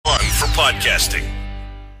podcasting.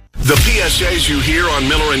 The PSAs you hear on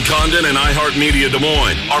Miller and Condon and iHeartMedia Des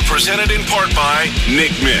Moines are presented in part by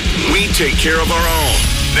Nick Mick. We take care of our own.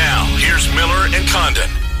 Now, here's Miller and Condon.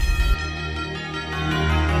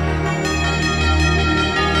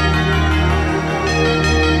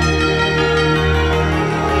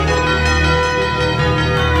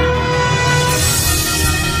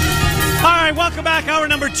 Welcome back. Hour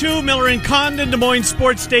number 2, Miller and Condon, Des Moines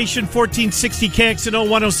Sports Station, 1460 KXNO,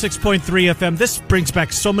 106.3 FM. This brings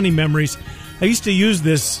back so many memories. I used to use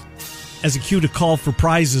this as a cue to call for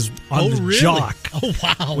prizes on the Jock. Oh,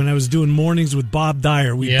 wow. When I was doing mornings with Bob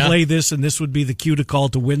Dyer, we'd play this, and this would be the cue to call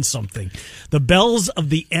to win something. The bells of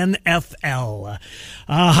the NFL.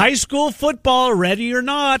 High school football, ready or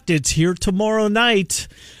not, it's here tomorrow night.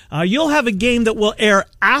 You'll have a game that will air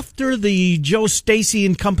after the Joe Stacy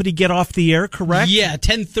and company get off the air, correct? Yeah,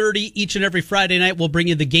 10:30 each and every Friday night. We'll bring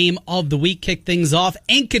you the game of the week, kick things off.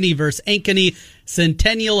 Ankeny versus Ankeny,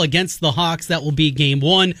 Centennial against the Hawks. That will be game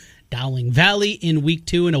 1. Dowling Valley in week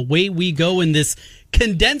 2, and away we go in this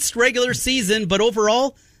condensed regular season, but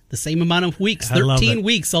overall, the same amount of weeks, 13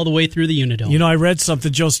 weeks all the way through the Unidome. You know, I read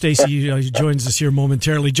something. Joe Stacy joins us here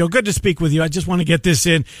momentarily. Joe, good to speak with you. I just want to get this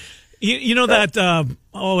in. You know that,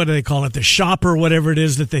 what do they call it? The shopper, whatever it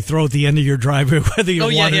is that they throw at the end of your driveway, whether you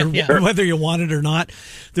whether you want it or not.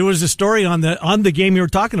 There was a story on the game you were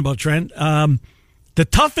talking about, Trent. The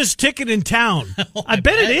toughest ticket in town. I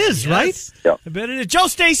bet it is, right? Yeah. I bet it is. Joe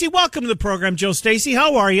Stacy, welcome to the program. Joe Stacy,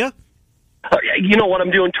 how are you? You know what? I'm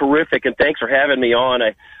doing terrific, and thanks for having me on.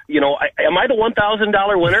 Am I the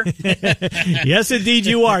 $1,000 winner? Yes, indeed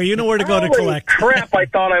you are. You know where to go to collect. Crap! I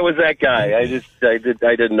thought I was that guy.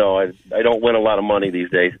 I didn't know. I don't win a lot of money these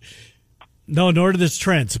days. No, nor does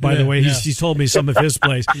Trent, by the way. He's told me some of his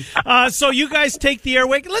plays. So you guys take the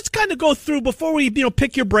airway. Let's kind of go through before we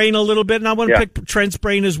pick your brain a little bit, and I want to pick Trent's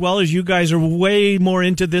brain as well, as you guys are way more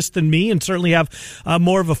into this than me and certainly have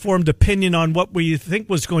more of a formed opinion on what we think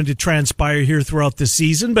was going to transpire here throughout the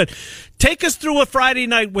season. But take us through a Friday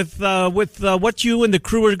night with what you and the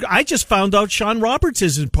crew are. I just found out Sean Roberts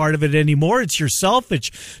isn't part of it anymore. It's yourself. It's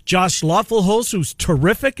Josh Loffelhos, who's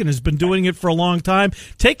terrific and has been doing it for a long time.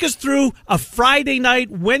 Take us through a Friday night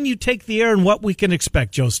when you take the air and what we can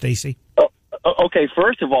expect, Joe Stacy. Okay,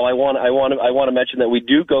 first of all, I want to mention that we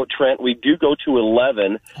do go to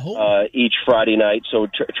 11 each Friday night. So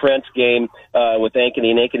Trent's game with Ankeny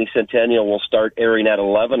and Ankeny Centennial will start airing at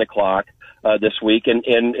 11 o'clock this week, and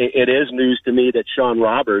it is news to me that Sean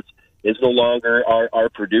Roberts is no longer our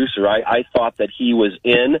producer. I thought that he was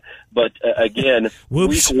in, but again,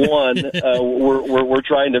 week 1, we're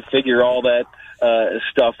trying to figure all that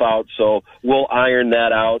stuff out. So we'll iron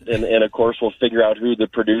that out, and of course we'll figure out who the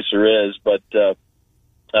producer is. But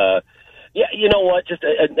you know what?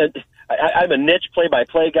 I'm a niche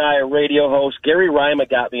play-by-play guy, a radio host. Gary Rima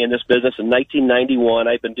got me in this business in 1991.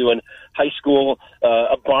 I've been doing high school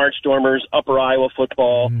Barnstormers, Upper Iowa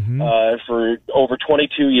football for over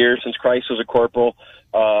 22 years, since Christ was a corporal.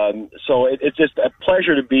 So it's just a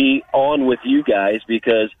pleasure to be on with you guys,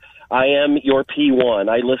 because I am your P1.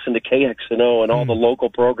 I listen to KXNO and all the local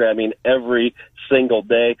programming every single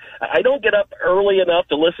day. I don't get up early enough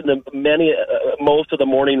to listen to most of the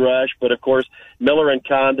morning rush, but of course, Miller and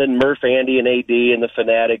Condon, Murph, Andy, and AD, and the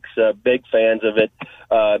Fanatics, big fans of it.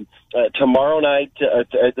 Tomorrow night,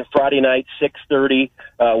 Friday night, 6:30,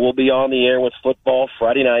 we'll be on the air with football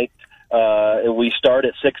Friday night. We start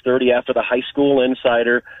at 6:30 after the High School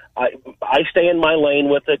Insider. I stay in my lane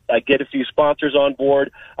with it. I get a few sponsors on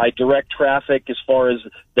board. I direct traffic as far as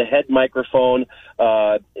the head microphone,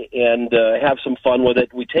 and have some fun with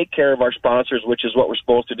it. We take care of our sponsors, which is what we're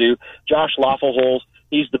supposed to do. Josh Loffelholz,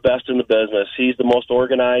 he's the best in the business. He's the most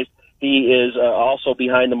organized. He is also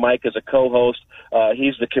behind the mic as a co-host.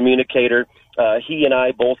 He's the communicator. He and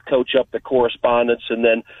I both coach up the correspondence, and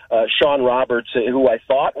then Sean Roberts, who I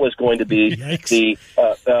thought was going to be the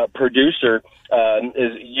producer,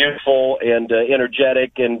 is youthful and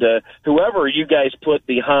energetic, and whoever you guys put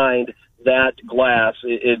behind that glass,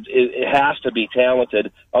 it has to be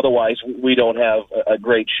talented. Otherwise, we don't have a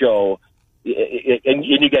great show. And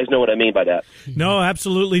you guys know what I mean by that. No,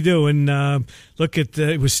 absolutely do. And look at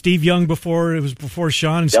it was Steve Young before. It was before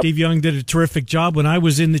Sean, and Steve Young did a terrific job when I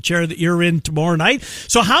was in the chair that you're in tomorrow night.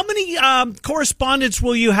 So, how many correspondents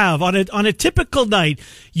will you have on a typical night?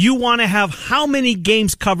 You want to have how many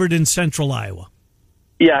games covered in Central Iowa?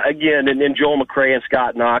 Yeah, again, and Joel McRae and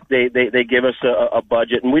Scott Knock, they give us a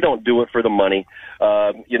budget, and we don't do it for the money.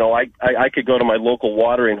 I could go to my local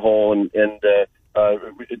watering hole and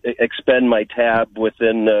expend my tab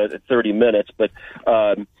within 30 minutes. But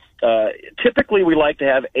typically we like to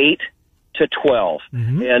have 8 to 12,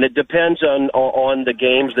 and it depends on the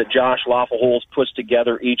games that Josh Laffelholz puts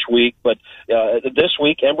together each week. But this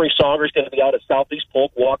week, Embry Songer is going to be out at Southeast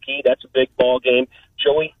Polk Waukee. That's a big ball game.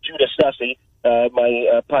 Joey Giudice,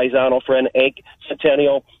 my Paisano friend, Ankeny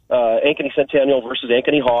Centennial versus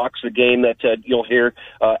Ankeny Hawks, the game that you'll hear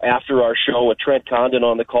after our show with Trent Condon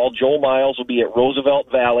on the call. Joel Miles will be at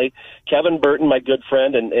Roosevelt Valley. Kevin Burton, my good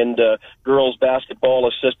friend and girls basketball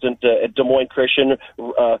assistant at Des Moines Christian,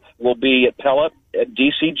 will be at Pella at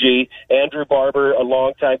DCG. Andrew Barber, a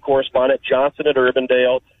longtime correspondent, Johnson at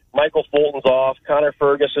Urbandale. Michael Fulton's off. Connor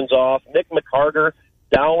Ferguson's off. Nick McCarter,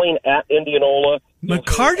 Dowling at Indianola.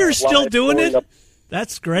 McCarter's still doing it?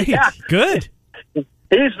 That's great. Yeah. Good.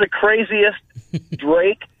 He's the craziest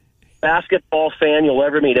Drake basketball fan you'll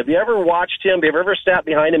ever meet. Have you ever watched him? Have you ever sat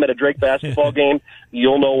behind him at a Drake basketball game?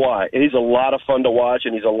 You'll know why. He's a lot of fun to watch,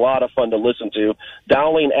 and he's a lot of fun to listen to.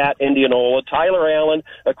 Dowling at Indianola. Tyler Allen,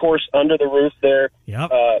 of course, under the roof there.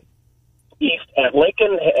 Yep. East at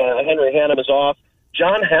Lincoln. Henry Hannum is off.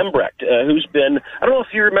 John Hembrecht, who's been, I don't know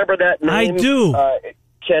if you remember that name. I do.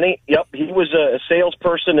 Kenny, yep, he was a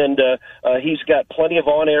salesperson, and he's got plenty of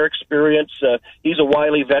on-air experience. He's a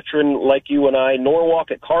wily veteran like you and I.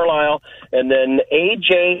 Norwalk at Carlisle, and then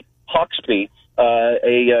A.J. Huxby,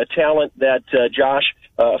 a talent that Josh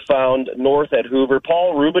found north at Hoover.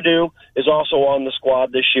 Paul Rubidoux is also on the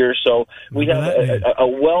squad this year, so we have a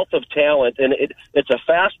wealth of talent, and it's a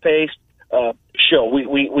fast-paced show.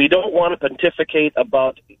 We don't want to pontificate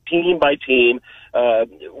about team by team.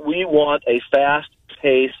 We want a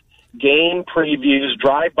fast-paced game previews,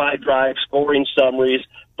 drive-by-drive scoring summaries,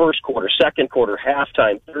 first quarter, second quarter,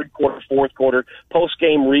 halftime, third quarter, fourth quarter,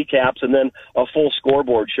 post-game recaps, and then a full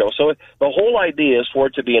scoreboard show. So the whole idea is for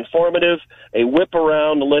it to be informative, a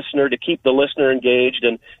whip-around the listener, to keep the listener engaged,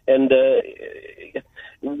 and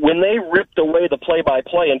when they ripped away the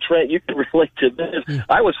play-by-play, and Trent, you can relate to this,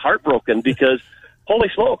 I was heartbroken because, holy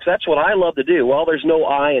smokes, that's what I love to do. Well, there's no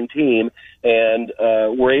I in team, and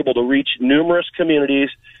we're able to reach numerous communities,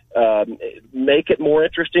 make it more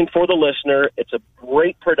interesting for the listener. It's a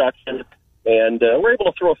great production, and we're able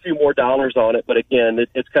to throw a few more dollars on it, but again,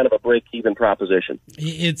 it's kind of a break-even proposition.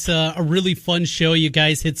 It's a really fun show. You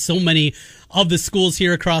guys hit so many of the schools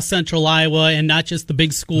here across Central Iowa, and not just the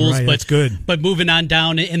big schools, right, that's good. But moving on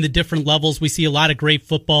down in the different levels, we see a lot of great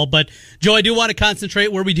football. But, Joe, I do want to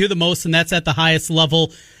concentrate where we do the most, and that's at the highest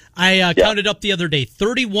level. I counted up the other day,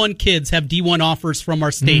 31 kids have D1 offers from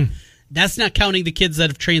our state. That's not counting the kids that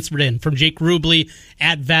have transferred in from Jake Rubley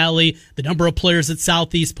at Valley, the number of players at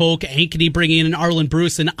Southeast Polk, Ankeny bringing in Arlen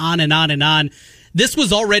Bruce, and on and on and on. This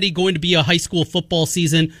was already going to be a high school football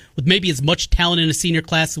season with maybe as much talent in a senior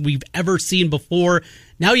class as we've ever seen before.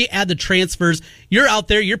 Now you add the transfers. You're out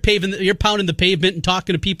there, you're pounding the pavement and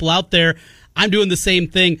talking to people out there. I'm doing the same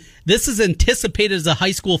thing. This is anticipated as a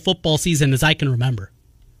high school football season as I can remember.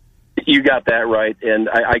 You got that right, and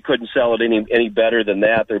I couldn't sell it any better than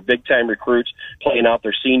that. They're big-time recruits playing out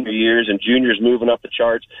their senior years, and juniors moving up the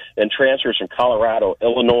charts, and transfers from Colorado,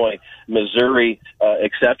 Illinois, Missouri,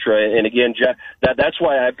 etc. And again, that's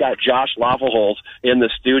why I've got Josh Laffelholz in the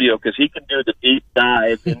studio, because he can do the deep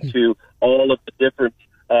dive into all of the different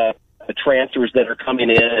transfers that are coming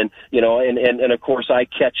in, and of course I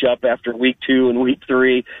catch up after week 2 and week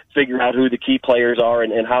 3, figure out who the key players are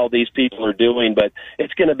and how these people are doing. But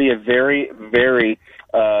it's going to be a very, very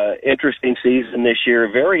interesting season this year,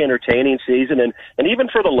 a very entertaining season, and even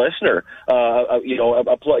for the listener,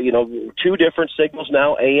 2 different signals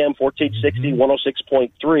now, AM 1460,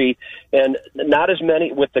 106.3, and not as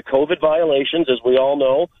many with the COVID violations, as we all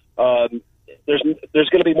know. There's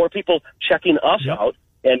going to be more people checking us out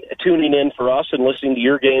and tuning in for us and listening to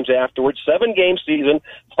your games afterwards. 7-game season,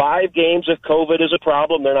 5 games if COVID is a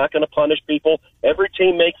problem. They're not going to punish people. Every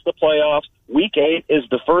team makes the playoffs. Week 8 is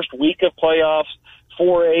the first week of playoffs.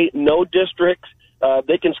 4A, no districts.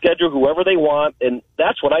 They can schedule whoever they want, and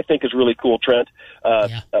that's what I think is really cool, Trent.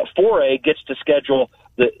 4A gets to schedule,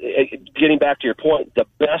 getting back to your point, the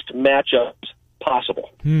best matchups possible.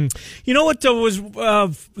 You know what was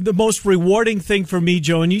the most rewarding thing for me,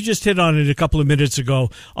 Joe, and you just hit on it a couple of minutes ago,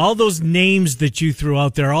 all those names that you threw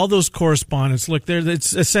out there, all those correspondents. Look,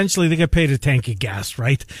 it's essentially they get paid a tank of gas,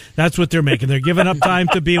 right? That's what they're making. They're giving up time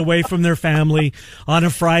to be away from their family on a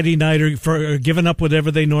Friday night, or giving up whatever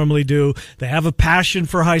they normally do. They have a passion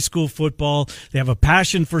for high school football. They have a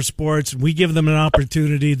passion for sports. We give them an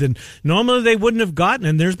opportunity that normally they wouldn't have gotten,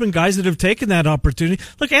 and there's been guys that have taken that opportunity.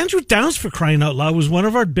 Look, Andrew Downs, for crying out loud, was one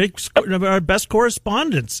of our best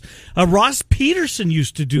correspondents. Ross Peterson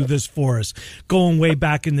used to do this for us, going way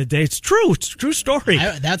back in the day. It's true. It's a true story.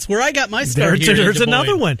 That's where I got my start. There's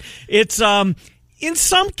another one. It's in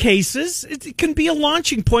some cases, it can be a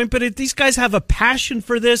launching point, but these guys have a passion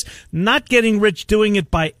for this, not getting rich doing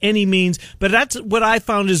it by any means. But that's what I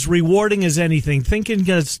found as rewarding as anything, thinking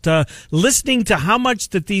just listening to how much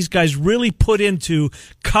that these guys really put into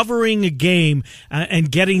covering a game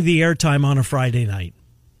and getting the airtime on a Friday night.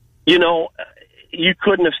 You know, you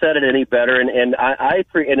couldn't have said it any better, and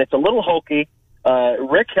it's a little hokey.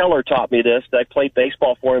 Rick Heller taught me this. I played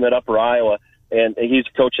baseball for him at Upper Iowa. And he's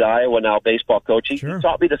coach at Iowa now, baseball coach. He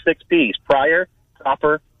taught me the 6 P's: prior,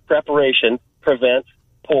 proper, preparation, prevent,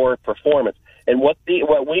 poor performance. And what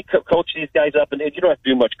we coach these guys up, and you don't have to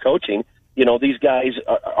do much coaching. You know, these guys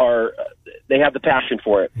they have the passion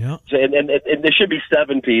for it. Yeah. So, and there should be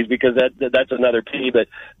 7 P's because that's another P, but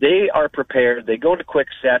they are prepared. They go to quick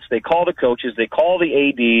sets. They call the coaches. They call the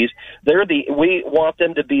ADs. We want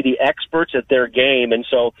them to be the experts at their game. And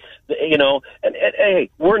so, you know, and hey,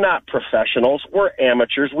 we're not professionals. We're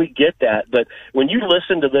amateurs. We get that. But when you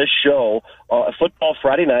listen to this show, Football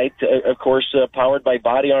Friday Night, of course, powered by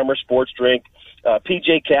Body Armor Sports Drink,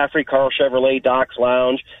 PJ Caffrey, Carl Chevrolet, Doc's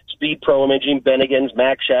Lounge, Speed Pro Imaging, Bennigan's,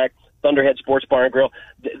 Mac Shack, Thunderhead Sports Bar and Grill,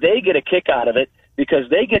 they get a kick out of it because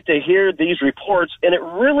they get to hear these reports, and it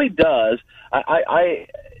really does.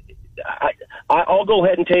 I'll go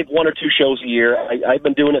ahead and tape 1 or 2 shows a year. I've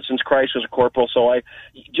been doing it since Christ was a corporal, so I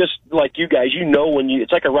just like you guys, you know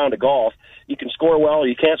it's like a round of golf. You can score well or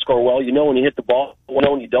you can't score well. You know when you hit the ball, you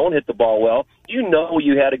know when you don't hit the ball well. You know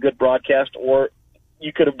you had a good broadcast or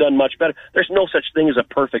you could have done much better. There's no such thing as a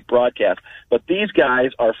perfect broadcast. But these guys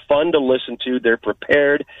are fun to listen to. They're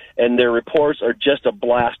prepared, and their reports are just a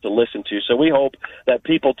blast to listen to. So we hope that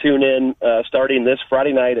people tune in starting this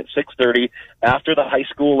Friday night at 6:30 after the High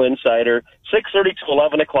School Insider, 6:30 to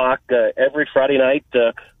 11 o'clock every Friday night.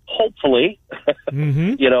 Hopefully,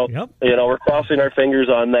 mm-hmm. you know, we're crossing our fingers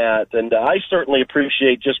on that. And I certainly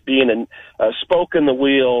appreciate just being a spoke in the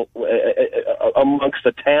wheel amongst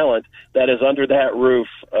the talent that is under that roof.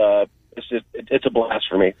 It's a blast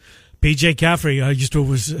for me. PJ Caffrey, I used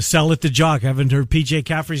to sell at the Jock. I haven't heard PJ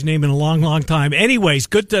Caffrey's name in a long, long time. Anyways,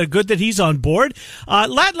 good that he's on board.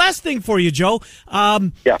 Last thing for you, Joe.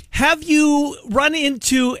 Have you run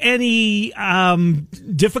into any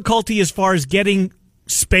difficulty as far as getting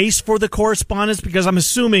space for the correspondents? Because I'm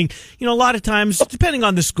assuming, a lot of times, depending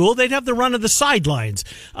on the school, they'd have the run of the sidelines.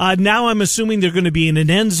 Now I'm assuming they're going to be in an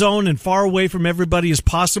end zone and far away from everybody as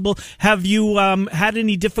possible. Have you had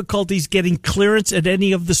any difficulties getting clearance at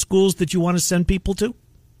any of the schools that you want to send people to?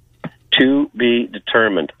 To be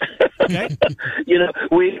determined. Okay.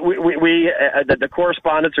 The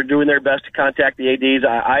correspondents are doing their best to contact the ADs.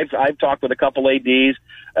 I've talked with a couple ADs,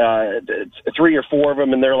 3 or 4 of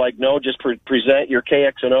them, and they're like, no, just present your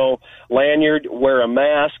KXNO lanyard, wear a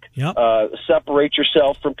mask, separate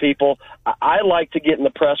yourself from people. I like to get in the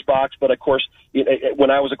press box, but of course, when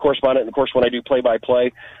I was a correspondent, and of course when I do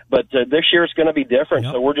play-by-play, but this year it's going to be different.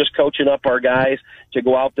 Yep. So we're just coaching up our guys to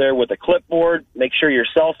go out there with a clipboard, make sure your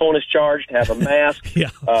cell phone is charged, have a mask,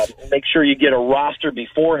 make sure you get a roster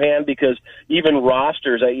beforehand, because even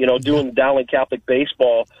rosters, doing Dowling Catholic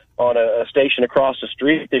baseball on a station across the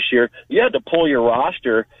street this year, you had to pull your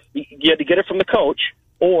roster. You had to get it from the coach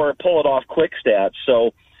or pull it off Quick Stats.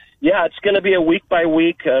 So, yeah, it's going to be a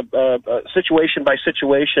week-by-week,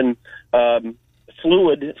 situation-by-situation,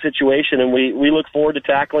 fluid situation, and we look forward to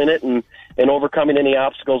tackling it and overcoming any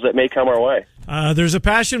obstacles that may come our way. There's a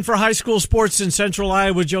passion for high school sports in Central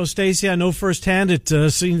Iowa, Joe Stacy. I know firsthand it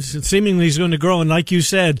seemingly is going to grow. And like you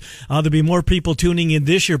said, there'll be more people tuning in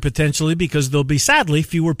this year potentially, because there'll be, sadly,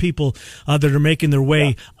 fewer people that are making their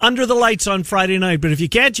way under the lights on Friday night. But if you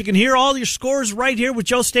can't, you can hear all your scores right here with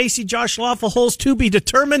Joe Stacy, Josh Lawful, holes to be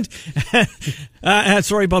determined.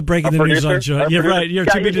 Sorry about breaking the news on Joe. You're right. You're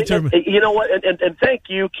to be determined. You know what? And thank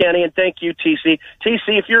you, Kenny, and thank you, TC.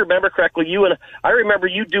 TC, if you remember correctly, I remember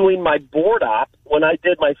you doing my board op when I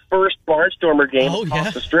did my first Barnstormer game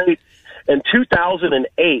across the street in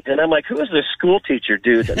 2008. And I'm like, who is this school teacher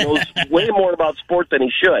dude that knows way more about sports than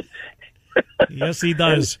he should? Yes, he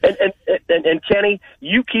does. And Kenny,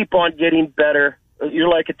 you keep on getting better. You're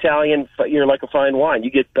like Italian. You're like a fine wine.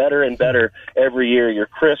 You get better and better every year. You're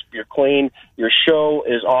crisp. You're clean. Your show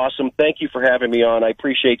is awesome. Thank you for having me on. I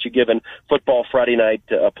appreciate you giving Football Friday Night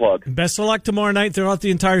a plug. Best of luck tomorrow night throughout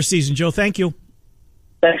the entire season, Joe. Thank you.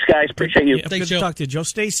 Thanks, guys. Appreciate you. Yeah, good to talk to you. Joe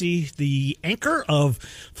Stacy, the anchor of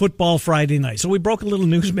Football Friday Night. So we broke a little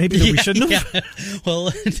news maybe that we shouldn't have. Yeah.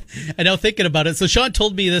 Well, I know, thinking about it. So Sean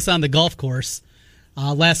told me this on the golf course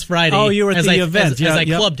last Friday. Oh, you were at the event. As I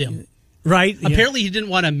clubbed him. Right. Apparently, he didn't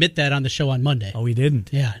want to admit that on the show on Monday. Oh, he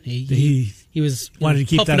didn't? Yeah. He was wanted to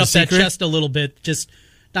keep puffing that up secret? that chest a little bit, just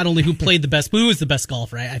not only who played the best, but who was the best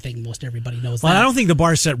golfer. I think most everybody knows that. I don't think the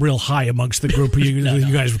bar set real high amongst the group you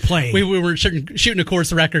guys were playing. We were shooting a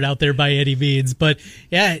course record out there by Eddie Means. But,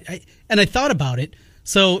 yeah, I thought about it.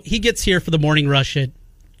 So he gets here for the morning rush at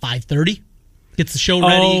 5:30, gets the show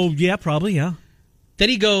ready. Oh, yeah, probably, yeah. Then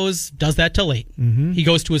he does that till 8. Mm-hmm. He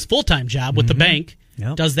goes to his full-time job with the bank,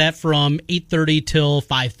 does that from 8:30 till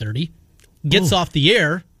 5:30, gets off the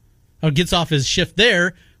air, or gets off his shift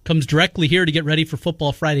there, comes directly here to get ready for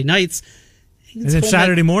football Friday nights. And then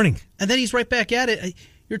Saturday morning. And then he's right back at it.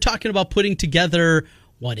 You're talking about putting together,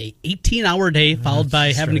 a 18-hour day, followed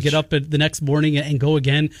by having to get up the next morning and go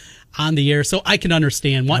again on the air. So I can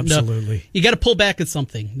understand. Absolutely. You got to pull back at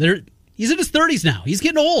something. He's in his 30s now. He's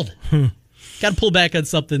getting old. Got to pull back on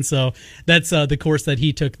something. So that's the course that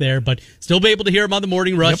he took there. But still be able to hear him on the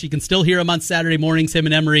morning rush. Yep. You can still hear him on Saturday mornings, him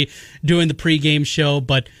and Emery doing the pregame show.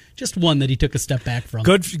 But just one that he took a step back from.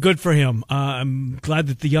 Good for him. I'm glad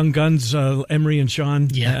that the young guns, Emery and Sean.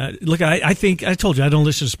 Yeah. Look, I think I told you I don't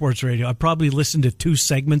listen to sports radio. I probably listened to 2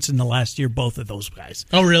 segments in the last year, both of those guys.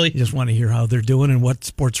 Oh, really? You just want to hear how they're doing and what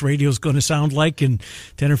sports radio is going to sound like in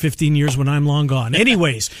 10 or 15 years when I'm long gone.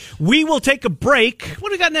 Anyways, we will take a break. What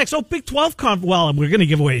do we got next? Oh, Big 12 Well, we're going to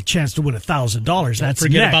give away a chance to win $1,000. That's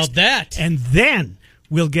forget next. About that. And then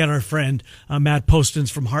we'll get our friend Matt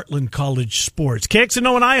Postins from Heartland College Sports.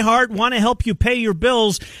 KXNO and iHeart want to help you pay your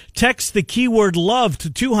bills. Text the keyword LOVE to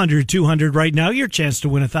 200-200 right now. Your chance to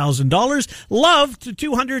win $1,000. LOVE to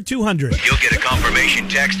 200-200. You'll get a confirmation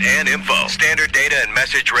text and info. Standard data and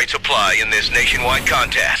message rates apply in this nationwide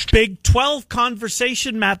contest. Big 12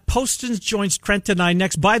 conversation. Matt Postins joins Trent and I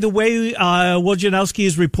next. By the way, Wojnarowski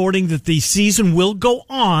is reporting that the season will go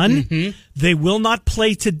on. Mm-hmm. They will not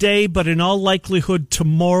play today, but in all likelihood,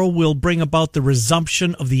 tomorrow will bring about the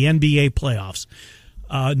resumption of the NBA playoffs.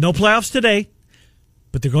 No playoffs today,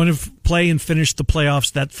 but they're going to play and finish the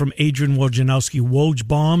playoffs. That from Adrian Wojnarowski. Woj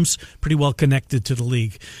bombs, pretty well connected to the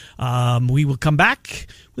league. We will come back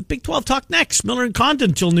with Big 12 Talk next. Miller and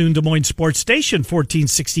Condon till noon, Des Moines Sports Station,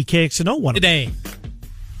 1460 KXNO. One today.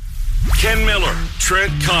 Ken Miller,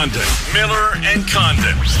 Trent Condon, Miller and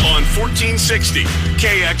Condon on 1460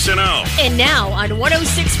 KXNO. And now on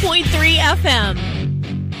 106.3 FM.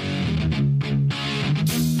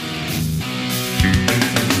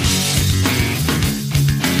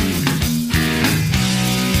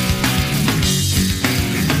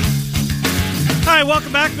 Hi,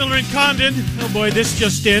 welcome back, Miller and Condon. Oh boy, this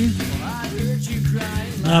just in.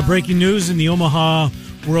 Breaking news in the Omaha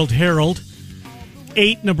World Herald.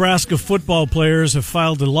 8 Nebraska football players have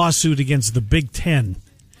filed a lawsuit against the Big Ten,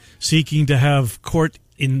 seeking to have court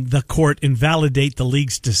invalidate the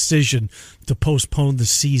league's decision to postpone the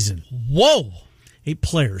season. Whoa! 8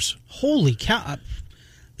 players. Holy cow.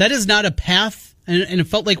 That is not a path, and it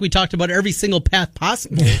felt like we talked about every single path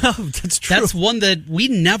possible. Yeah, that's true. That's one that we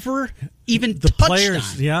never even the touched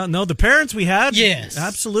players, on. Yeah, no, the parents we had. Yes.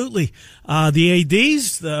 Absolutely. The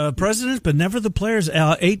ADs, the presidents, but never the players.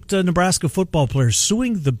 8 Nebraska football players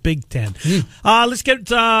suing the Big Ten. Let's get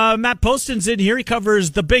Matt Postins in here. He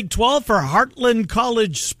covers the Big 12 for Heartland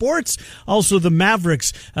College Sports. Also the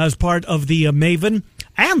Mavericks as part of the Maven.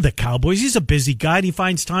 And the Cowboys. He's a busy guy, and he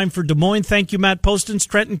finds time for Des Moines. Thank you, Matt Postins,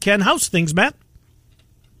 Trent and Ken. How's things, Matt?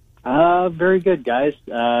 Very good, guys.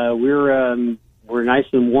 We're nice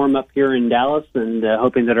and warm up here in Dallas, and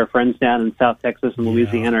hoping that our friends down in South Texas and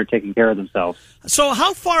Louisiana are taking care of themselves. So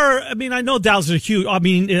how far, I know Dallas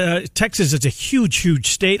is Texas is a huge, huge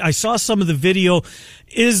state. I saw some of the video.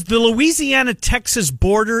 Is the Louisiana-Texas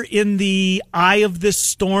border in the eye of this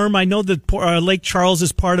storm? I know that Lake Charles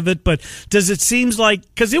is part of it, but does it seem like,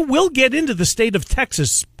 because it will get into the state of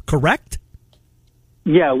Texas, correct?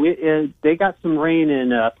 Yeah, they got some rain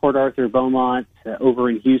in Port Arthur, Beaumont, over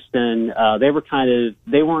in Houston. They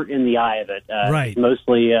weren't in the eye of it. Right.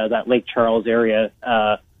 Mostly that Lake Charles area.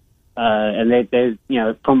 And they,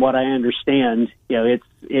 from what I understand,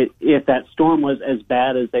 if that storm was as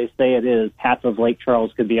bad as they say it is, half of Lake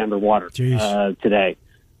Charles could be underwater today.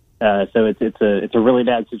 So it's a really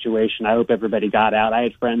bad situation. I hope everybody got out. I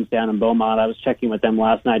had friends down in Beaumont. I was checking with them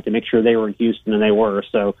last night to make sure they were in Houston, and they were.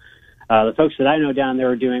 So the folks that I know down there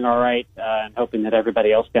are doing all right, and hoping that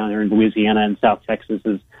everybody else down there in Louisiana and South Texas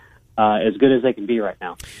is as good as they can be right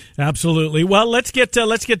now. Absolutely. Well, let's get to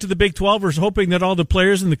the Big 12. We're hoping that all the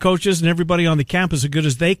players and the coaches and everybody on the campus are good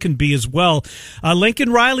as they can be as well.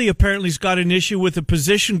 Lincoln Riley apparently has got an issue with a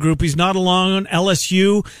position group. He's not alone.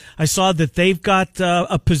 LSU, I saw that they've got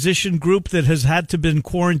a position group that has had to been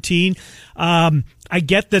quarantined. I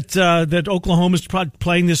get that Oklahoma's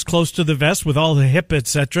playing this close to the vest with all the hip, et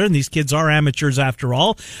cetera, and these kids are amateurs after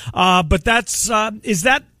all. But is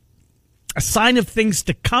that a sign of things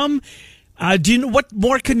to come? Do you know what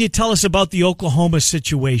more can you tell us about the Oklahoma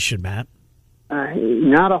situation, Matt?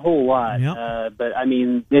 Not a whole lot, Yep. but I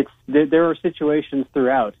mean, there are situations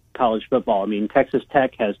throughout college football. I mean, Texas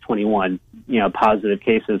Tech has 21, positive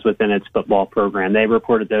cases within its football program. They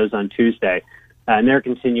reported those on Tuesday, and they're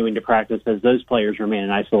continuing to practice as those players remain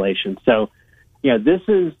in isolation. So, this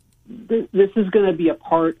is going to be a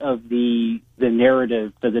part of the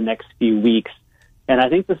narrative for the next few weeks. And I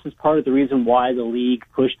think this is part of the reason why the league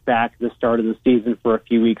pushed back the start of the season for a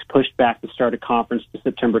few weeks, pushed back the start of conference to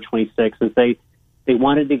September 26th, is they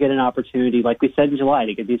wanted to get an opportunity, like we said in July,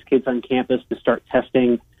 to get these kids on campus to start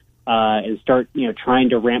testing and start,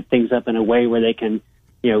 trying to ramp things up in a way where they can,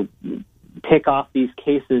 pick off these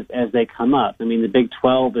cases as they come up. I mean, the Big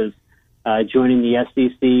 12 is joining the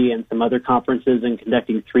SEC and some other conferences and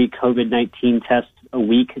conducting 3 COVID-19 tests a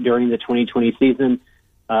week during the 2020 season.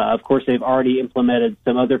 Of course, they've already implemented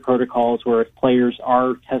some other protocols where if players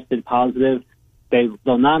are tested positive, they'll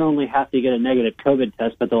not only have to get a negative COVID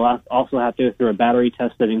test, but they'll also have to go through a battery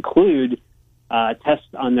test that include tests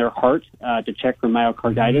on their heart to check for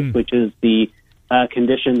myocarditis, which is the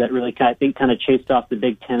condition that really, I think, kind of chased off the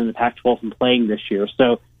Big Ten and the Pac-12 from playing this year.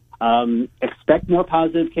 So expect more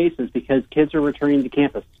positive cases because kids are returning to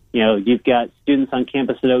campus. You've got students on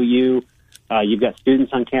campus at OU. You've got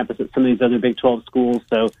students on campus at some of these other Big 12 schools.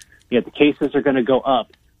 So the cases are going to go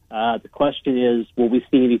up. The question is, will we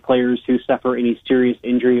see any players who suffer any serious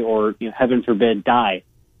injury or, heaven forbid, die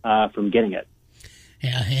from getting it?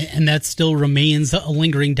 Yeah, and that still remains a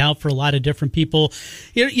lingering doubt for a lot of different people.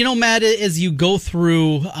 Matt, as you go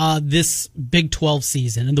through this Big 12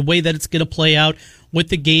 season and the way that it's going to play out with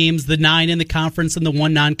the games, the 9 in the conference and the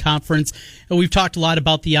 1 non-conference, and we've talked a lot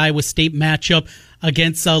about the Iowa State matchup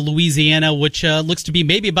against Louisiana, which looks to be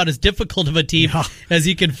maybe about as difficult of a team as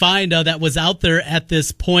you can find that was out there at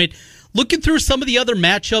this point. Looking through some of the other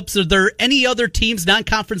matchups, are there any other teams,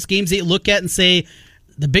 non-conference games that you look at and say,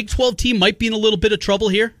 the Big 12 team might be in a little bit of trouble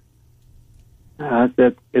here? It's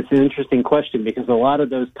an interesting question because a lot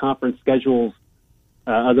of those conference schedules,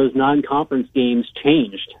 those non-conference games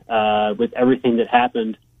changed with everything that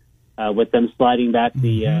happened with them sliding back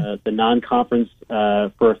the non-conference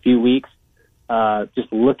for a few weeks.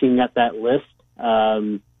 Just looking at that list,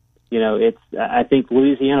 I think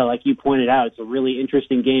Louisiana, like you pointed out, it's a really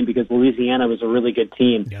interesting game because Louisiana was a really good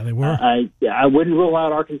team. Yeah, they were. I wouldn't rule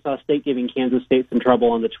out Arkansas State giving Kansas State some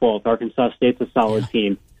trouble on the 12th. Arkansas State's a solid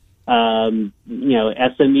team. SMU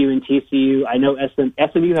and TCU. I know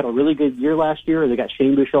SMU had a really good year last year. They got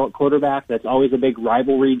Shane Buechele at quarterback. That's always a big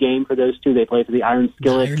rivalry game for those two. They play for the Iron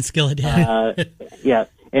Skillet. Yeah.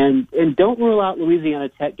 And don't rule out Louisiana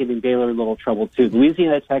Tech giving Baylor a little trouble, too.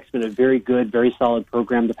 Louisiana Tech's been a very good, very solid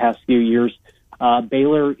program the past few years.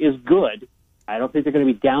 Baylor is good. I don't think they're going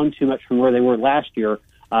to be down too much from where they were last year.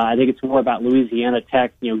 I think it's more about Louisiana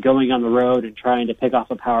Tech, going on the road and trying to pick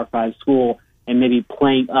off a Power 5 school and maybe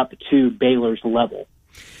playing up to Baylor's level.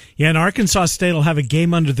 Yeah, and Arkansas State will have a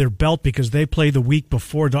game under their belt because they play the week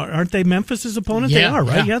before. Aren't they Memphis' opponent? Yeah, they are,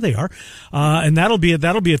 right? Yeah, they are. And that'll be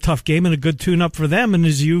a tough game and a good tune-up for them. And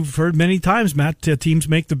as you've heard many times, Matt, teams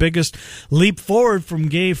make the biggest leap forward from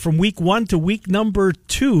week 1 to week number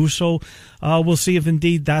 2. So we'll see if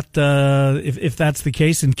indeed that if that's the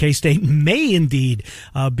case, and K-State may indeed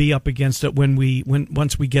be up against it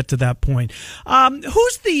once we get to that point.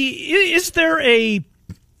 Is there a?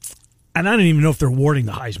 And I don't even know if they're awarding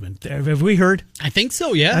the Heisman. Have we heard? I think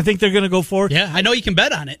so, yeah. I think they're going to go for it. Yeah, I know you can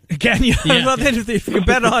bet on it. Can you? Yeah. Well, then if you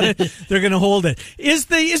bet on it, they're going to hold it. Is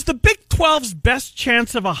the Big 12's best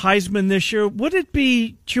chance of a Heisman this year, would it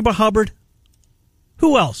be Chuba Hubbard?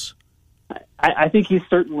 Who else? I think he's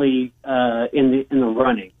certainly in the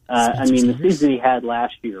running. The season he had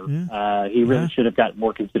last year, he really should have gotten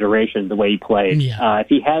more consideration the way he played. Yeah. If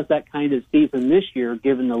he has that kind of season this year,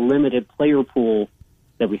 given the limited player pool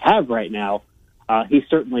that we have right now, he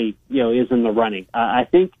certainly, is in the running. I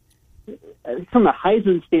think from a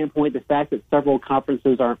Heisman standpoint, the fact that several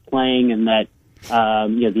conferences aren't playing and that,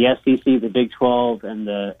 the SEC, the Big 12, and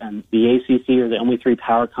the ACC are the only 3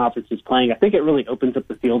 power conferences playing, I think it really opens up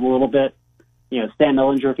the field a little bit. Sam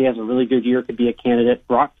Ehlinger, if he has a really good year, could be a candidate.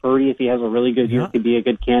 Brock Purdy, if he has a really good year, could be a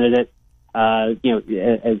good candidate. As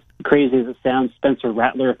crazy as it sounds, Spencer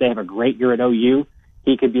Rattler, if they have a great year at OU,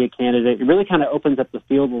 he could be a candidate. It really kind of opens up the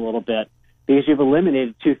field a little bit because you've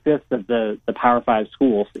eliminated 2/5 of the Power 5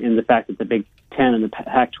 schools in the fact that the Big 10 and the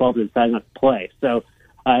Pac-12 decided not to play. So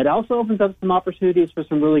it also opens up some opportunities for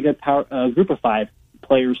some really good Group of 5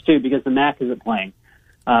 players, too, because the MAC isn't playing.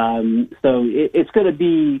 So it's going to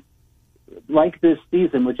be like this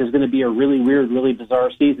season, which is going to be a really weird, really bizarre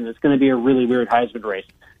season. It's going to be a really weird Heisman race.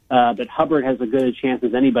 but Hubbard has as good a chance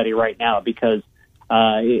as anybody right now because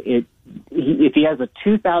if he has a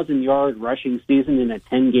 2,000-yard rushing season in a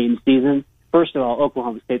 10-game season, first of all,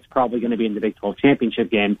 Oklahoma State's probably going to be in the Big 12 championship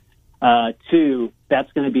game. Two,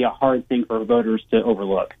 that's going to be a hard thing for voters to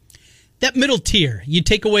overlook. That middle tier, you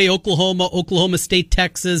take away Oklahoma, Oklahoma State,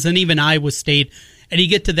 Texas, and even Iowa State, and you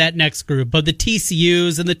get to that next group of the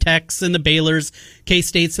TCUs and the Techs and the Baylors,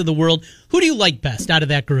 K-States of the world. Who do you like best out of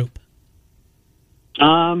that group?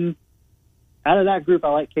 Out of that group, I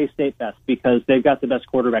like K-State best because they've got the best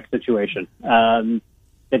quarterback situation.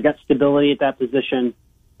 They've got stability at that position.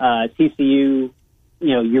 TCU,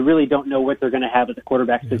 you really don't know what they're going to have at the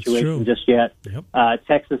quarterback situation just yet. Yep.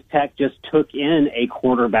 Texas Tech just took in a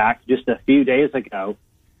quarterback just a few days ago,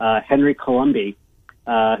 Henry Colombi,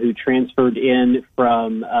 who transferred in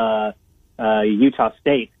from Utah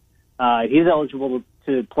State. He's eligible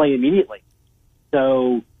to play immediately.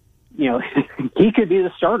 So, he could be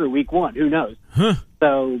the starter week one. Who knows? Huh.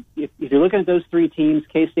 So if you're looking at those three teams,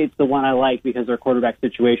 K-State's the one I like because their quarterback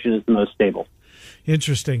situation is the most stable.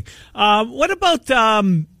 Interesting. What about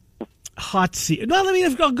hot seat? Well,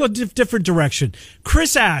 I'll go different direction.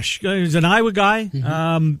 Chris Ash is an Iowa guy.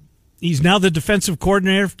 Mm-hmm. He's now the defensive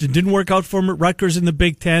coordinator. It didn't work out for him at Rutgers in the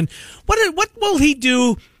Big Ten. What will he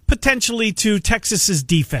do potentially to Texas's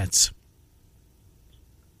defense?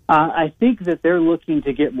 I think that they're looking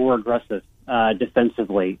to get more aggressive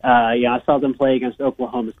defensively. I saw them play against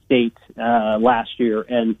Oklahoma State last year,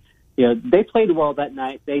 and they played well that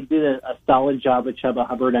night. They did a solid job with Chuba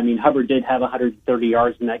Hubbard. I mean, Hubbard did have 130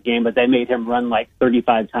 yards in that game, but they made him run like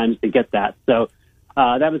 35 times to get that. So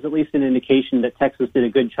that was at least an indication that Texas did a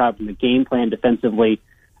good job in the game plan defensively,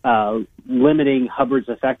 limiting Hubbard's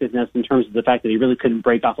effectiveness in terms of the fact that he really couldn't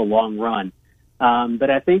break off a long run. But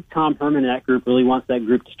I think Tom Herman and that group really wants that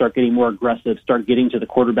group to start getting more aggressive, start getting to the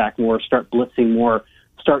quarterback more, start blitzing more,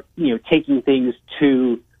 start taking things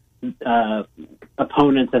to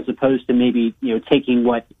opponents as opposed to maybe taking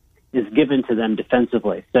what is given to them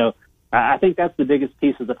defensively. So I think that's the biggest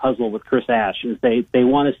piece of the puzzle with Chris Ash is they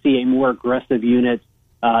want to see a more aggressive unit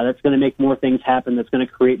that's going to make more things happen, that's going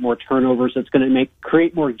to create more turnovers, that's going to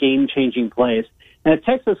create more game-changing plays. And if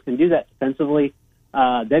Texas can do that defensively,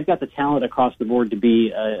 they've got the talent across the board to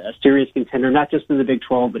be a serious contender, not just in the Big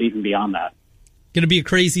 12, but even beyond that. Going to be a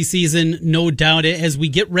crazy season, no doubt. As we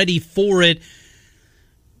get ready for it,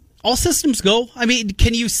 all systems go. I mean,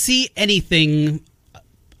 can you see anything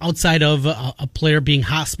outside of a player being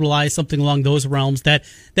hospitalized, something along those realms, that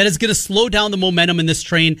is going to slow down the momentum in this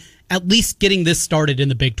train, at least getting this started in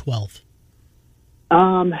the Big 12?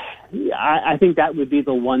 I think that would be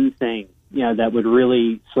the one thing that would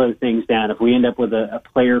really slow things down. If we end up with a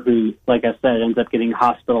player who, like I said, ends up getting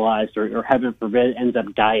hospitalized or heaven forbid, ends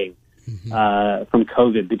up dying from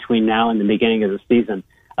COVID between now and the beginning of the season.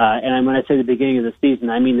 And when I say the beginning of the season,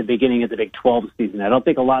 I mean the beginning of the Big 12 season. I don't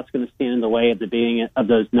think a lot's going to stand in the way of the beginning of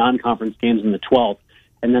those non-conference games in the 12th,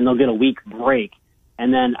 and then they'll get a week break.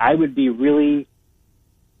 And then I would be really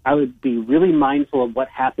mindful of what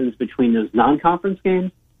happens between those non-conference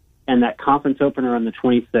games and that conference opener on the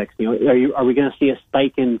 26th. Are we going to see a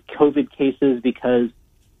spike in COVID cases because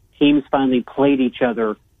teams finally played each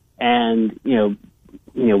other, and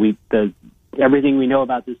everything we know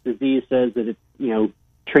about this disease says that it's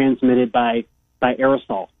transmitted by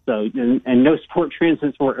aerosol. So and no sport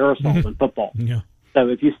transmits more aerosols than football. Yeah. So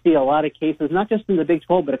if you see a lot of cases, not just in the Big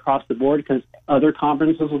 12 but across the board, because other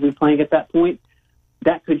conferences will be playing at that point,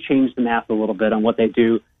 that could change the math a little bit on what they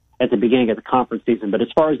do at the beginning of the conference season. But as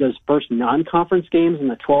far as those first non-conference games in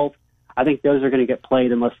the 12th, I think those are going to get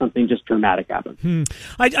played unless something just dramatic happens.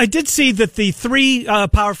 I did see that the three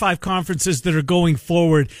Power 5 conferences that are going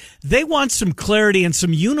forward, they want some clarity and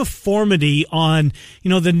some uniformity on,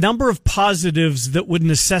 the number of positives that would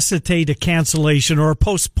necessitate a cancellation or a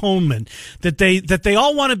postponement. That they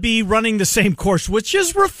all want to be running the same course, which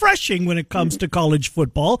is refreshing when it comes to college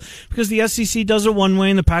football, because the SEC does it one way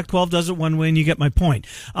and the Pac-12 does it one way, and you get my point.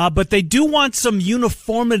 But they do want some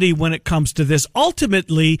uniformity when it comes to this.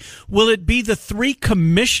 Ultimately, will it be the three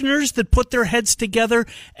commissioners that put their heads together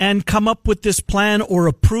and come up with this plan or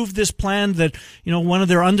approve this plan that, one of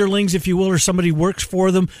their underlings, if you will, or somebody works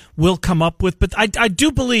for them will come up with? But I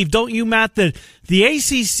do believe, don't you, Matt, that the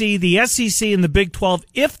ACC, the SEC, and the Big 12,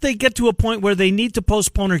 if they get to a point where they need to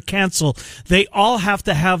postpone or cancel, they all have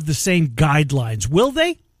to have the same guidelines. Will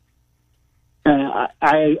they?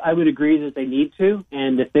 I would agree that they need to,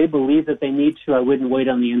 and if they believe that they need to, I wouldn't wait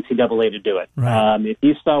on the NCAA to do it. Right. If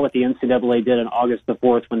you saw what the NCAA did on August the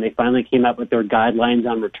 4th when they finally came up with their guidelines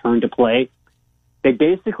on return to play, they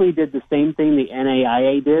basically did the same thing the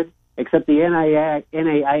NAIA did, except the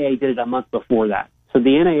NAIA did it a month before that. So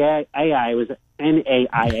the NAIA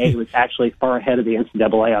was actually far ahead of the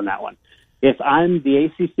NCAA on that one. If I'm the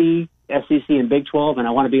ACC, SEC, and Big 12, and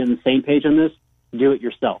I want to be on the same page on this, do it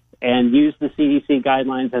yourself and use the CDC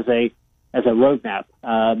guidelines as a roadmap.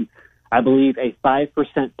 I believe a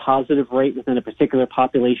 5% positive rate within a particular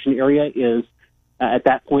population area is, at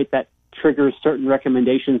that point, that triggers certain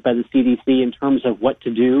recommendations by the CDC in terms of what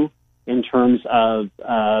to do in terms of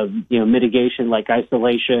mitigation, like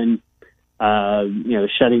isolation,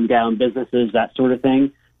 shutting down businesses, that sort of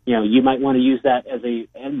thing. You might want to use that as a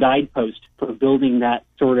guidepost for building that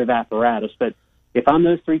sort of apparatus. But if I'm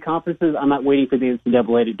those three conferences, I'm not waiting for the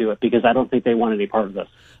NCAA to do it because I don't think they want any part of this.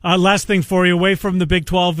 Last thing for you, away from the Big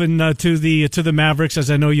 12 and to the Mavericks,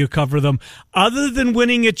 as I know you cover them. Other than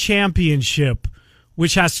winning a championship,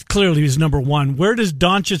 which has clearly is number one, where does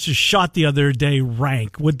Doncic's shot the other day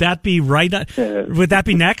rank? Would that be right? Would that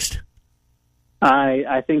be next?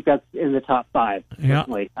 I think that's in the top five,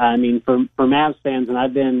 certainly. Yeah. I mean, for Mavs fans, and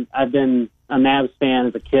I've been a Mavs fan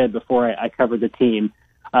as a kid before I covered the team.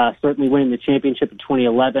 Certainly winning the championship in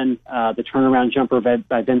 2011, the turnaround jumper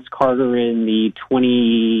by Vince Carter in the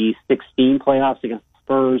 2016 playoffs against the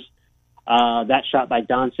Spurs, that shot by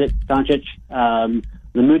Doncic,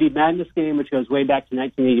 the Moody Madness game, which goes way back to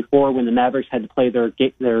 1984 when the Mavericks had to play their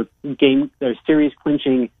series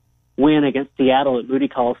clinching win against Seattle at Moody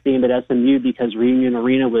Coliseum at SMU because Reunion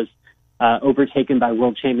Arena was overtaken by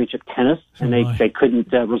World Championship tennis, and they couldn't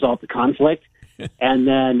resolve the conflict. And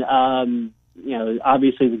then,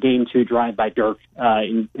 obviously the Game 2 drive by Dirk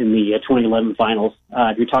in the 2011 finals.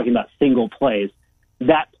 If you're talking about single plays,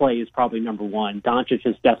 that play is probably number one. Doncic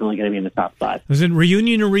is definitely going to be in the top five. I was in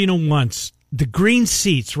Reunion Arena once. The green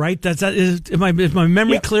seats, right? Is my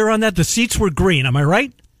memory clear on that? The seats were green. Am I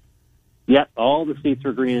right? Yep, all the seats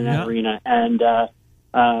were green in that arena. And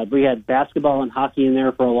we had basketball and hockey in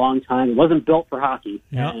there for a long time. It wasn't built for hockey.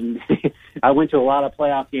 Yep. And I went to a lot of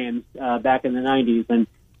playoff games back in the 90s, and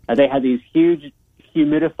they had these huge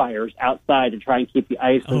humidifiers outside to try and keep the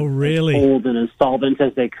ice as cold and as solvent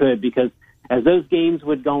as they could, because as those games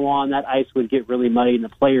would go on, that ice would get really muddy, and the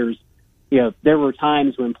players, there were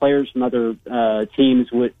times when players from other teams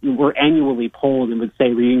were annually polled and would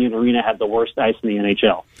say Reunion Arena had the worst ice in the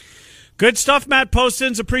NHL. Good stuff, Matt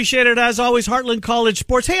Postins. Appreciate it as always. Heartland College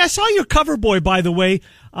Sports. Hey, I saw your cover boy, by the way,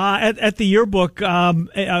 at the yearbook.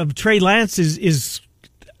 Trey Lance is.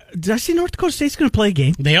 Did I see North Dakota State's going to play a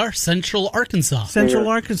game? They are Central Arkansas. They're going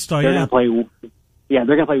to play. Yeah,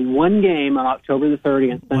 they're going to play one game on October the 3rd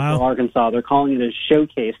against Central Arkansas. They're calling it a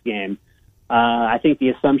showcase game. I think the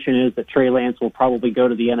assumption is that Trey Lance will probably go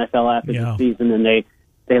to the NFL after the season, and they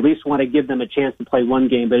at least want to give them a chance to play one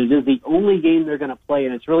game. But it is the only game they're going to play,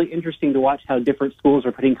 and it's really interesting to watch how different schools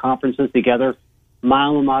are putting conferences together. My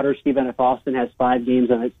alma mater, Stephen F. Austin, has 5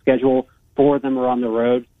 games on its schedule. 4 of them are on the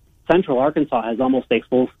road. Central Arkansas has almost a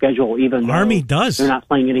full schedule, even though Army does. They're not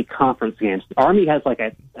playing any conference games. Army has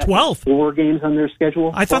 12. 4 games on their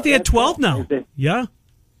schedule. I thought they had 12 now. Yeah.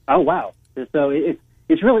 Oh, wow. So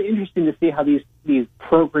it's really interesting to see how these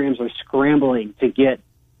programs are scrambling to get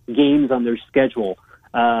games on their schedule.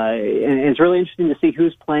 And it's really interesting to see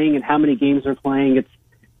who's playing and how many games they're playing.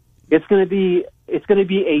 It's going to be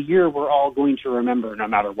a year we're all going to remember, no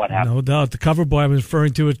matter what happens. No doubt. The cover boy I'm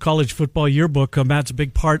referring to at College Football Yearbook, Matt's a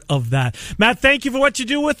big part of that. Matt, thank you for what you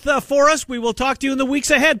do for us. We will talk to you in the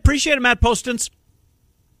weeks ahead. Appreciate it, Matt Postins.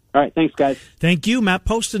 All right, thanks, guys. Thank you, Matt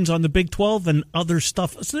Postins, on the Big 12 and other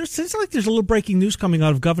stuff. So it seems like there's a little breaking news coming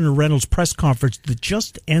out of Governor Reynolds' press conference that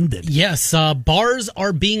just ended. Yes, bars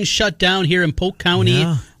are being shut down here in Polk County,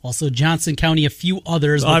 also Johnson County, a few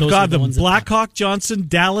others. I've got them: Blackhawk, Johnson,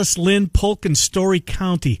 Dallas, Lynn, Polk, and Story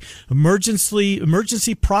County.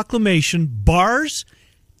 Emergency proclamation: bars,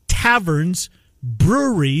 taverns,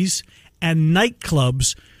 breweries, and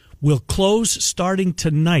nightclubs will close starting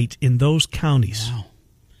tonight in those counties. Wow.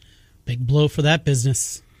 Big blow for that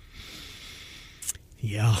business.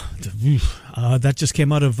 Yeah. That just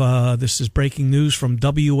came out of, this is breaking news from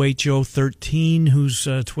WHO 13, whose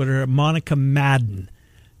Twitter, Monica Madden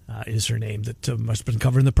is her name, that must have been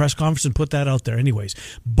covering the press conference and put that out there. Anyways,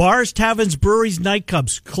 bars, taverns, breweries,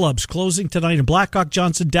 nightclubs closing tonight in Blackhawk,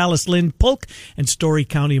 Johnson, Dallas, Lynn, Polk, and Story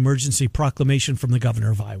County. Emergency proclamation from the governor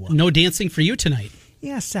of Iowa. No dancing for you tonight.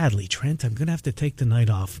 Yeah, sadly, Trent, I'm going to have to take the night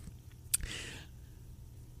off.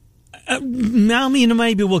 Now,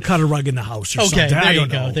 maybe we'll cut a rug in the house or something. There you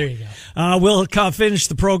go. We'll finish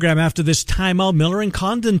the program after this timeout. Miller and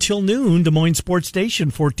Condon till noon. Des Moines Sports Station,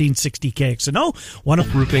 1460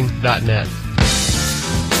 KXNO. Roofing.net.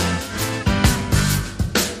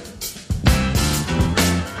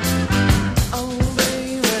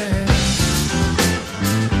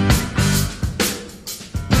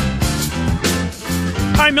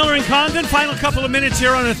 right, Miller and Condon, final couple of minutes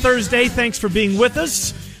here on a Thursday. Thanks for being with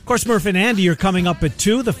us. Of course, Murph and Andy are coming up at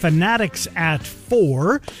 2. The Fanatics at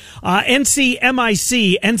 4.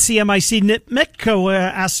 NCMIC Nitmitko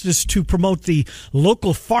asked us to promote the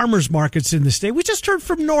local farmers markets in the state. We just heard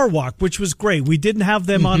from Norwalk, which was great. We didn't have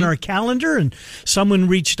them on our calendar, and someone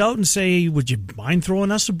reached out and say, would you mind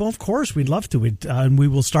throwing us a bone? Of course, we'd love to. And we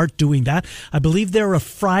will start doing that. I believe they're a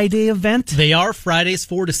Friday event. They are Fridays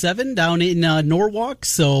 4 to 7 down in Norwalk,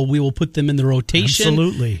 so we will put them in the rotation.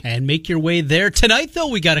 Absolutely. And make your way there. Tonight, though,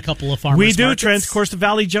 we got a couple of farmers markets. We do, Trent. Of course, the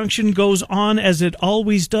Valley Junction goes on as it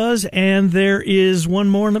always does, and there is one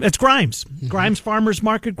more. It's Grimes. Grimes Farmers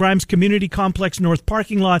Market, Grimes Community Complex North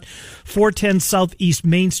Parking Lot, 410 Southeast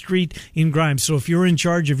Main Street in Grimes. So if you're in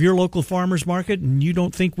charge of your local farmers market and you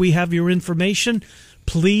don't think we have your information,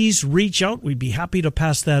 please reach out. We'd be happy to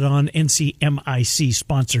pass that on. NCMIC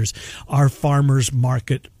sponsors our farmers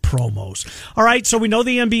market promos. All right, so we know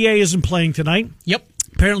the NBA isn't playing tonight. Yep.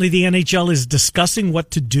 Apparently the NHL is discussing what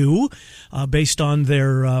to do based on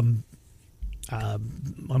their...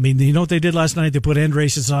 you know what they did last night? They put end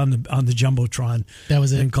races on the Jumbotron. That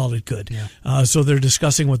was it. And called it good. Yeah. So they're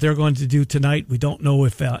discussing what they're going to do tonight. We don't know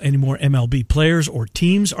if any more MLB players or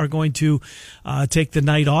teams are going to take the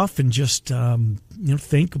night off and just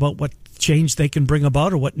think about what change they can bring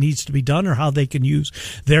about or what needs to be done or how they can use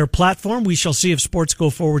their platform. We shall see if sports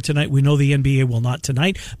go forward tonight. We know the NBA will not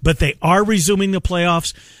tonight, but they are resuming the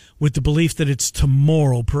playoffs with the belief that it's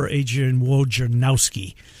tomorrow per Adrian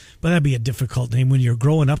Wojnarowski. But that'd be a difficult name when you're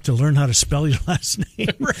growing up to learn how to spell your last name.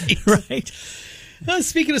 Right.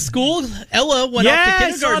 Speaking of school, Ella went off to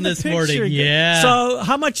kindergarten this morning. Yeah. So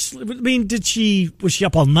how much, was she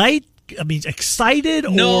up all night? Excited?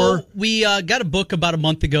 No, we got a book about a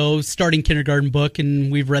month ago, starting kindergarten book,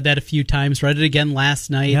 and we've read that a few times. Read it again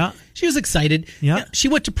last night. Yeah. She was excited. Yeah. She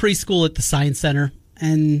went to preschool at the Science Center,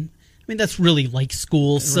 and that's really like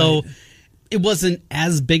school, so it wasn't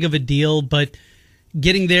as big of a deal, but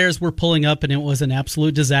getting there as we're pulling up, and it was an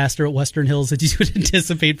absolute disaster at Western Hills, as you would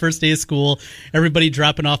anticipate. First day of school, everybody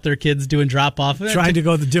dropping off their kids, doing drop-off. Trying to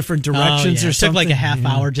go the different directions or something. It took like a half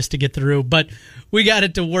hour just to get through, but we got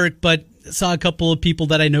it to work, but saw a couple of people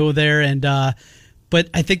that I know there, and but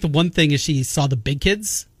I think the one thing is she saw the big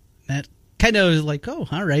kids. That kind of was like, oh,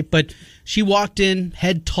 all right, but she walked in,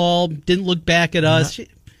 head tall, didn't look back at us.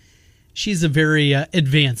 She's a very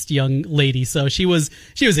advanced young lady, so she was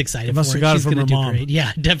excited. Must for have got She's it from her mom. Great.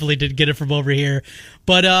 Yeah, definitely did get it from over here.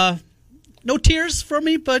 But no tears from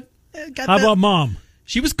me. But how about mom?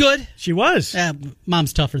 She was good. She was.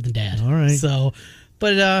 Mom's tougher than dad. All right. So,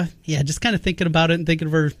 but just kind of thinking about it and thinking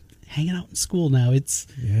of her hanging out in school now. It's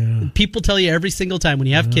people tell you every single time when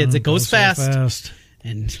you have kids, it goes fast.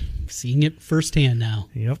 And seeing it firsthand now.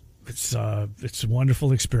 Yep. It's a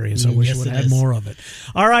wonderful experience. I wish I would have had more of it.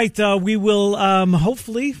 All right, we will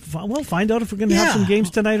hopefully find out if we're going to have some games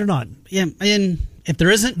tonight or not. Yeah, and if there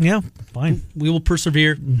isn't, fine. We will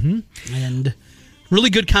persevere. And really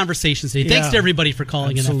good conversations today. Thanks to everybody for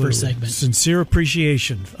calling in that first segment. Sincere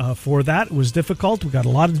appreciation for that. It was difficult. We got a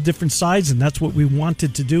lot of different sides, and that's what we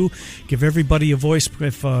wanted to do. Give everybody a voice.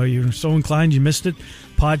 If you're so inclined, you missed it.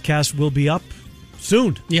 Podcast will be up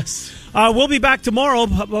soon. Yes. We'll be back tomorrow.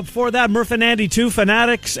 Before that, Murph and Andy 2,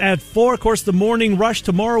 Fanatics at 4. Of course, the morning rush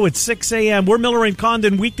tomorrow at 6 a.m. We're Miller and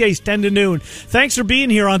Condon, weekdays 10 to noon. Thanks for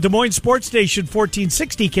being here on Des Moines Sports Station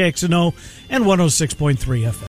 1460 KXNO and 106.3 FM.